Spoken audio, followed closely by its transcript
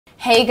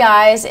Hey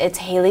guys, it's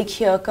Hayley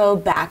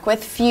Kiyoko back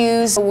with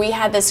Fuse. We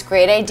had this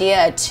great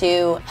idea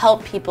to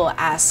help people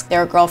ask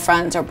their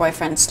girlfriends or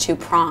boyfriends to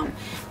prom.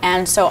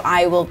 And so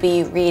I will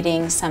be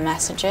reading some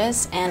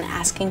messages and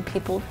asking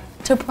people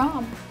to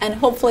prom. And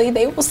hopefully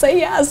they will say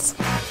yes.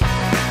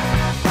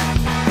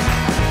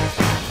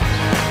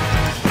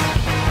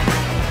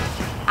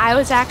 I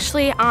was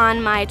actually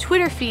on my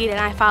Twitter feed and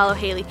I follow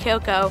Hayley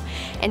Kiyoko,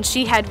 and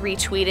she had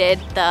retweeted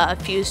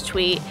the Fuse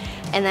tweet,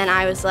 and then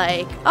I was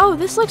like, oh,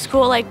 this looks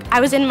cool. Like,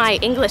 I was in my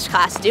English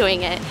class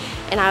doing it,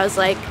 and I was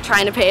like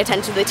trying to pay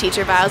attention to the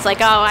teacher, but I was like,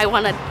 oh, I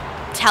want to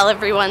tell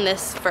everyone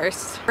this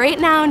first. Right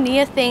now,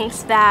 Nia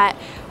thinks that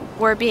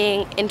we're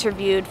being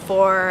interviewed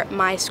for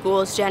my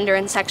school's Gender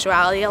and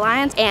Sexuality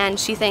Alliance, and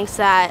she thinks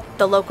that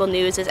the local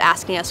news is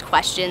asking us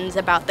questions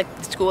about the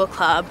school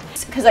club.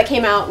 Because I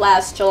came out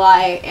last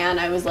July and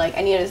I was like,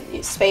 I need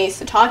a space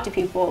to talk to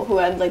people who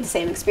had like the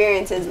same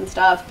experiences and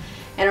stuff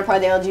and are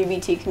part of the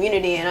LGBT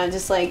community, and I'm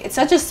just like, it's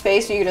such a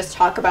space where you can just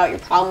talk about your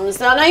problems,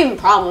 not even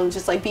problems,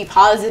 just like be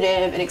positive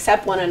and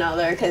accept one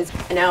another, because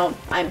I know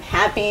I'm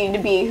happy to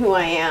be who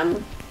I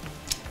am,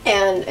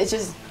 and it's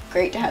just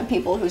great to have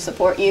people who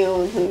support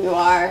you and who you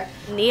are.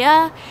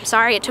 Nia,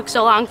 sorry it took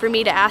so long for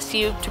me to ask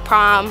you to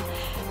prom,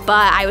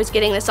 but I was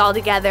getting this all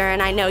together,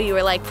 and I know you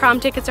were like, prom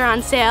tickets are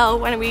on sale,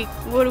 what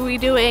are we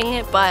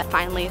doing? But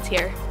finally it's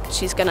here.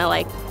 She's gonna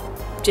like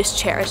just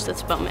cherish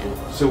this moment.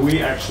 So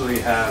we actually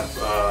have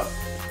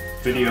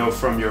video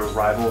from your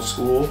rival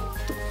school,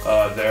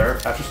 their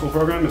after school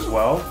program as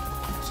well.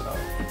 So.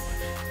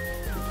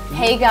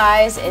 Hey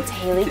guys, it's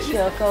Hayley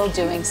Kiyoko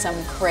doing some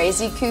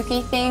crazy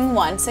kooky thing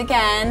once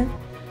again.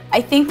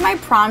 I think my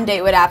prom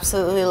date would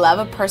absolutely love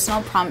a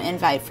personal prom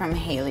invite from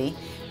Hayley,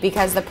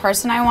 because the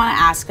person I want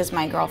to ask is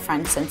my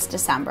girlfriend since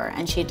December,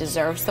 and she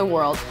deserves the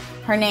world.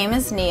 Her name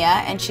is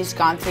Nia, and she's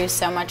gone through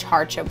so much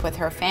hardship with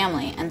her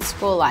family and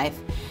school life,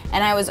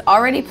 and I was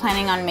already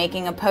planning on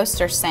making a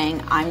poster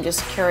saying, "I'm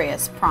just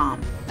curious, prom."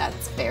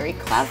 That's very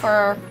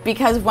clever,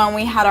 because when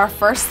we had our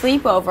first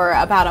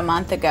sleepover about a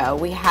month ago,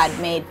 we had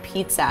made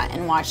pizza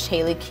and watched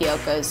Hayley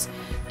Kiyoko's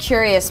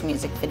Curious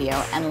music video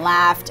and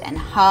laughed and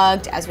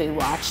hugged as we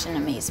watched in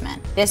amazement.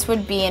 This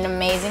would be an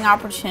amazing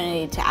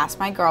opportunity to ask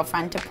my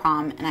girlfriend to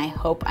prom, and I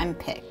hope I'm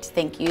picked.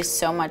 Thank you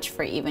so much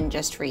for even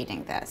just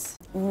reading this.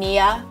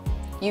 Nia,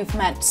 you've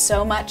meant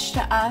so much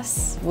to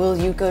us. Will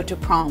you go to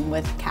prom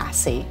with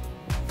Kassie?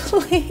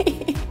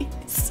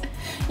 Please.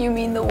 You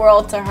mean the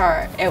world to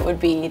her. It would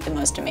be the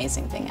most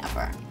amazing thing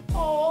ever.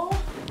 Oh,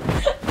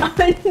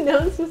 I didn't know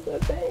this was the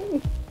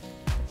thing.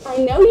 I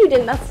know you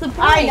didn't, that's the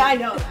point. I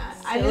know that.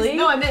 I just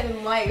know I meant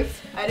in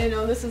life. I didn't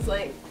know this was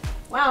like,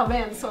 wow,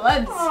 man, so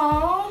that's,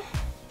 Aww.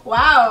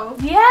 wow.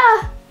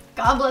 Yeah.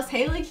 God bless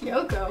Hayley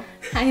Kiyoko.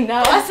 I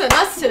know. Blessing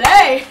us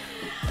today.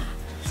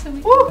 So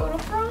we can go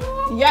to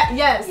prom? Yeah,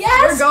 yes.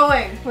 Yes.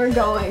 We're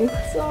going.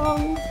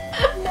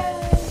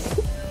 Yes.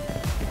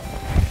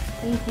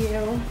 Thank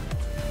you.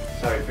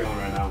 How are you feeling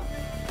right now?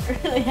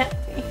 Really happy.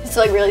 It's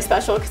like really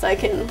special because I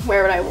can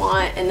wear what I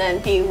want and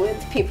then be with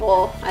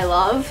people I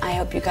love. I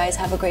hope you guys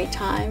have a great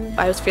time.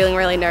 I was feeling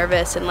really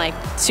nervous and like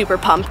super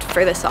pumped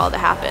for this all to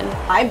happen.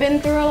 I've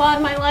been through a lot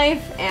in my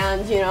life,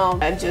 and you know,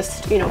 I've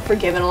just, you know,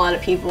 forgiven a lot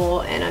of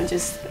people, and I'm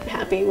just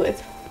happy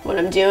with what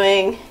I'm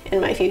doing in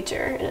my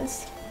future. And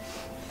it's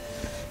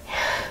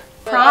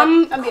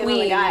Prom I'm being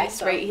queens another guy,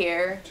 so. right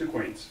here. Two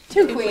queens.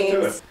 Two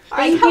queens.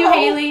 Thank you,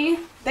 Hayley.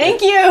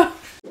 Thank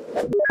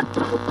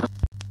you.